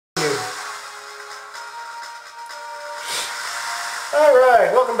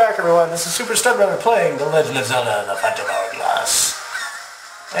Alright, welcome back everyone. This is Super Stubbrunner playing The Legend of Zelda, The Phantom Hourglass.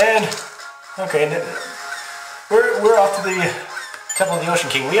 And, okay, we're off to the Temple of the Ocean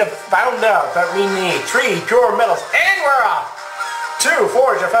King. We have found out that we need 3 pure metals, and we're off to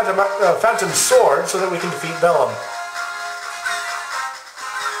forge a phantom sword so that we can defeat Bellum.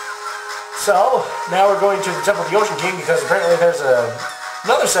 So, now we're going to the Temple of the Ocean King because apparently there's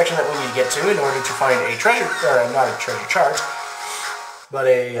another section that we need to get to in order to find a treasure, or not a treasure chart, but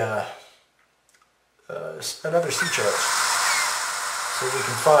another sea chart. So we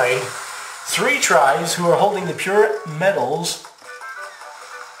can find 3 tribes who are holding the pure metals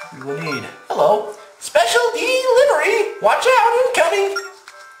we will need. Hello. Special delivery! Watch out, incoming!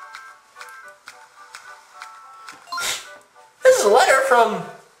 This is a letter from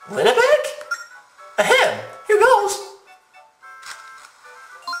Linebeck? Ahem, here goes.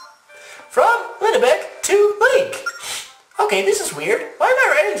 From Linebeck to Link. Okay, this is weird. Why am I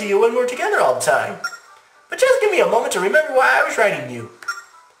writing to you when we're together all the time? But just give me a moment to remember why I was writing to you.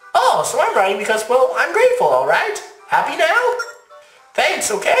 Oh, so I'm writing because, well, I'm grateful, alright? Happy now?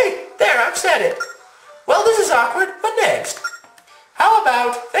 Thanks, okay? There, I've said it. Well, this is awkward, but next. How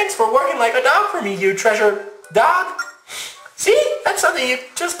about, thanks for working like a dog for me, you treasure dog? See? That's something you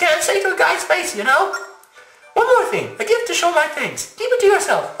just can't say to a guy's face, you know? One more thing, a gift to show my thanks. Keep it to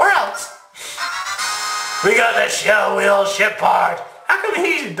yourself, or else. We got the shell wheel ship part. How come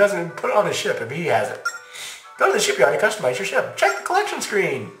he doesn't put it on his ship if he has it? Go to the shipyard and customize your ship. Check the collection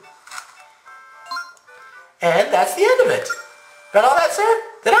screen. And that's the end of it. Got all that, sir?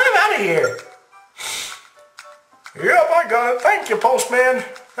 Then I'm out of here. Yep, I got it. Thank you, postman.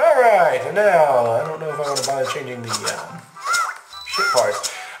 Alright, and now, I don't know if I want to bother changing the ship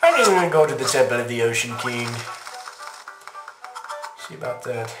parts. I'm just going to go to the Temple of the Ocean King. See about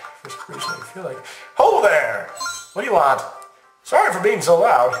that. For some reason I feel like... Ho there! What do you want? Sorry for being so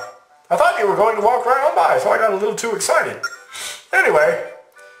loud. I thought you were going to walk right on by, so I got a little too excited. Anyway,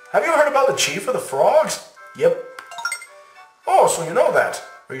 have you heard about the Chief of the Frogs? Yep. Oh, so you know that.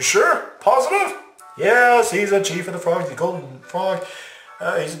 Are you sure? Positive? Yes, he's a Chief of the Frogs, the Golden Frog.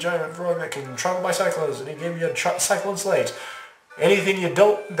 He's a giant frog that can travel by cyclones, and he gave me a cyclone slate. Anything you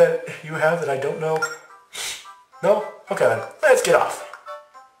have that I don't know? No? Okay then. Let's get off.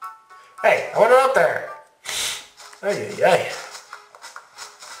 Hey, I want it up there. Ay, ay, ay.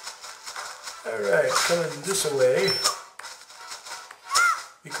 Alright, coming this way.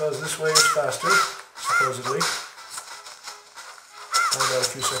 Because this way is faster, supposedly. Hold on a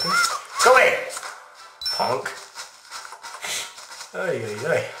few seconds. Go away! Punk. Ay, ay,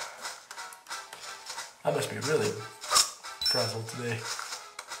 ay. I must be really frazzled today.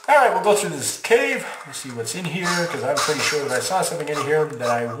 Alright, we'll go through this cave. We'll see what's in here, because I'm pretty sure that I saw something in here that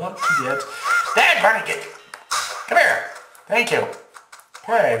I want to get. Dad, Barney, come here! Thank you.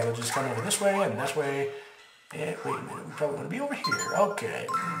 Alright, we'll just come over this way and this way. And wait a minute, we probably want to be over here. Okay,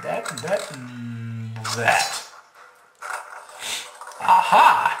 that, and that.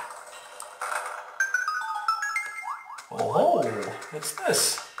 Aha! Oh, what's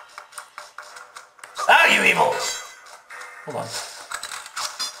this? Ah, you evil! Hold on.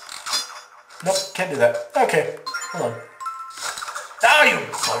 Nope, can't do that. Okay, hold on. Oh, you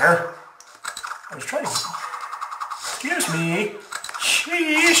bugger! I was trying to... Excuse me.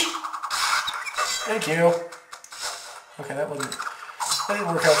 Sheesh! Thank you. Okay, that didn't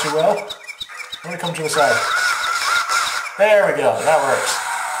work out too well. I'm gonna come to the side. There we go, that works.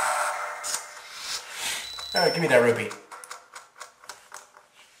 Alright, give me that rupee.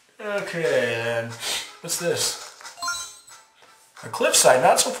 Okay, then. What's this? A cliffside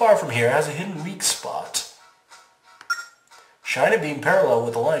not so far from here has a hidden weak spot. Shine a beam parallel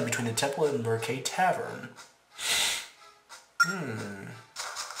with the line between the temple and Merkay Tavern.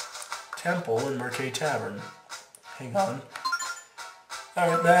 Temple and Merkay Tavern. Hang on.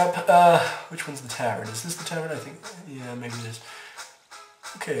 Alright, map. Which one's the tavern? Is this the tavern? I think... Yeah, maybe it is.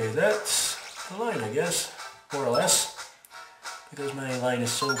 Okay, that's the line, I guess. More or less. Because my line is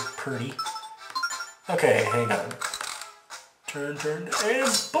so pretty. Okay, hang on. Turn, and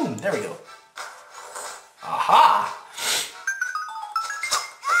boom! There we go. Aha!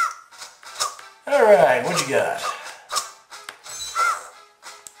 Alright, what you got?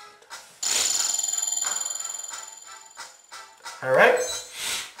 Alright.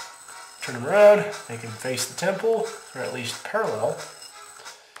 Turn them around. They can face the temple, or at least parallel.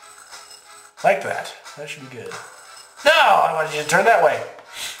 Like that. That should be good. No! I wanted you to turn that way.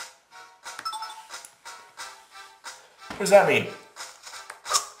 What does that mean?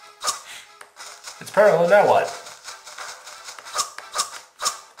 It's parallel, now what?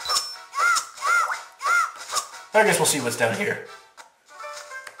 I guess we'll see what's down here.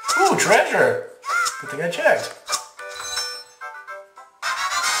 Ooh, treasure. Good thing I checked.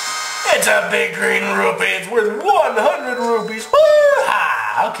 It's a big green rupee. It's worth 100 rupees.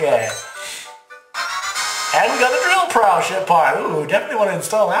 Woo-ha! Okay. And we got the drill prow ship part. Ooh, definitely want to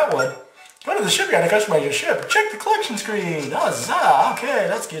install that one. Go to the shipyard and customize your ship. Check the collection screen. Huzzah! Okay,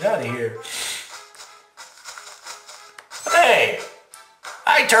 let's get out of here. Hey!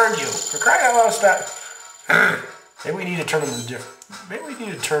 I turned you. For crying out loud, stop. Maybe we need to turn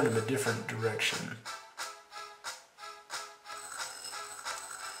them a different direction.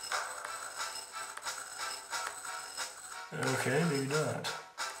 Okay, maybe not.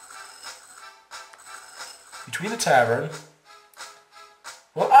 Between the tavern.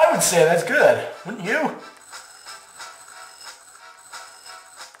 Well, I would say that's good, wouldn't you?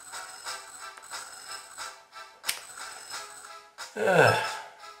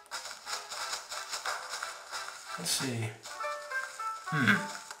 Let's see.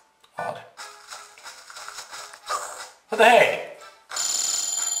 Odd. What the heck?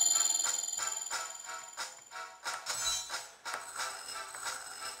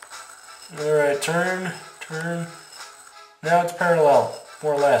 Alright, turn. Now it's parallel,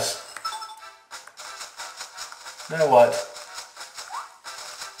 more or less. Now what?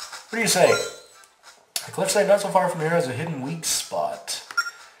 What do you say? The cliffside not so far from here has a hidden weak spot.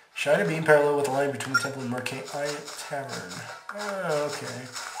 Shine a beam parallel with the line between the temple and Mercant Tavern. Oh, okay.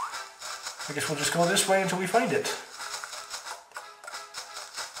 I guess we'll just go this way until we find it.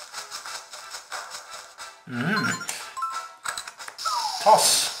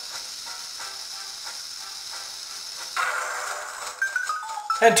 Toss.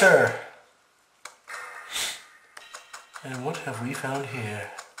 Enter. And what have we found here?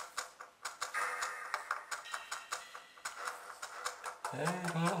 I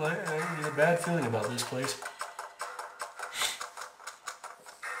get a bad feeling about this place.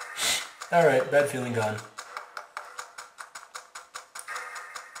 Alright, bad feeling gone.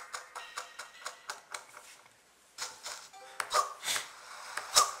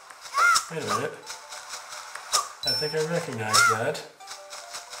 Wait a minute. I think I recognize that.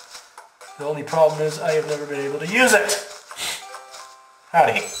 The only problem is I have never been able to use it.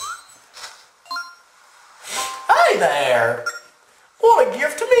 Howdy. Hi there. What a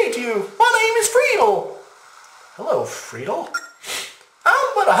gift to meet you. My name is Freedle. Hello, Freedle.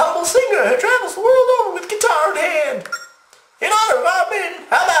 I'm but a humble singer who travels the world over with guitar in hand. In honor of our men,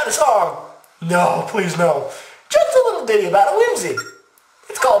 how about a song? No, please no. Just a little ditty about a whimsy.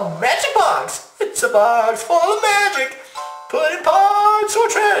 It's called Magic Box. It's a box full of magic. Put in parts or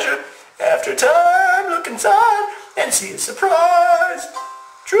treasure. After time, look inside and see a surprise.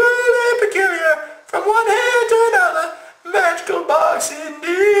 Truly peculiar from one hand to another. Magical box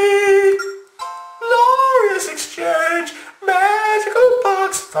indeed. Glorious exchange. Magical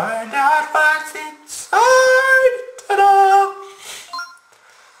box. Find out what's inside. Ta-da!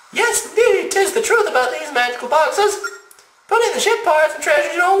 Yes, indeed, 'tis the truth about these magical boxes. Put in the ship parts and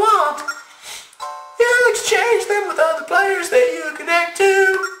treasures you don't want. You'll exchange them with other players that you connect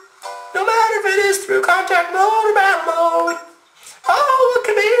to. No matter if it is through contact mode or battle mode. Oh, what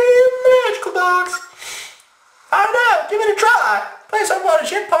can be in a magical box? Find out, give it a try. Place unwanted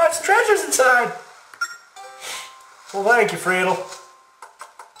ship parts and treasures inside. Well, thank you, Freedle.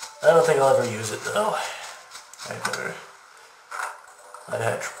 I don't think I'll ever use it, though. I've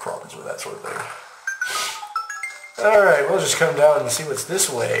had problems with that sort of thing. Alright, we'll just come down and see what's this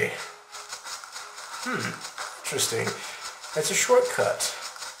way. Interesting. It's a shortcut.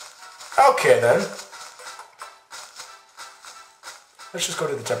 Okay, then. Let's just go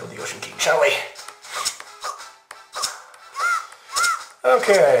to the Temple of the Ocean King, shall we?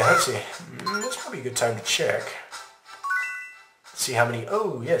 Okay, let's see. That's probably a good time to check. Let's see how many...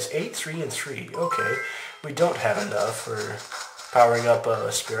 Oh, yes, 8, 3, and 3. Okay. We don't have enough for powering up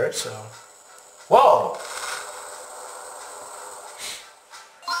a spirit, so... Whoa!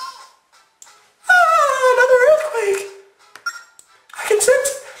 Ah, another earthquake! I can sense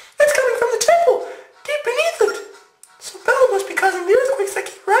it's coming from the temple, deep beneath it. Some battle must be causing the earthquakes that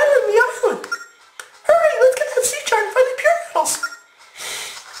keep rattling the island. Hurry, let's get that sea chart and find the pure metals.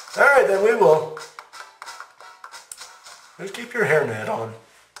 Alright, then we will. Just keep your hairnet on.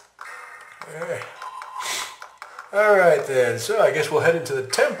 Alright then, so I guess we'll head into the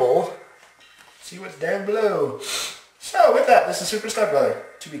temple, see what's down below. So with that, this is Super Stepbrother,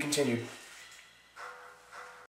 to be continued.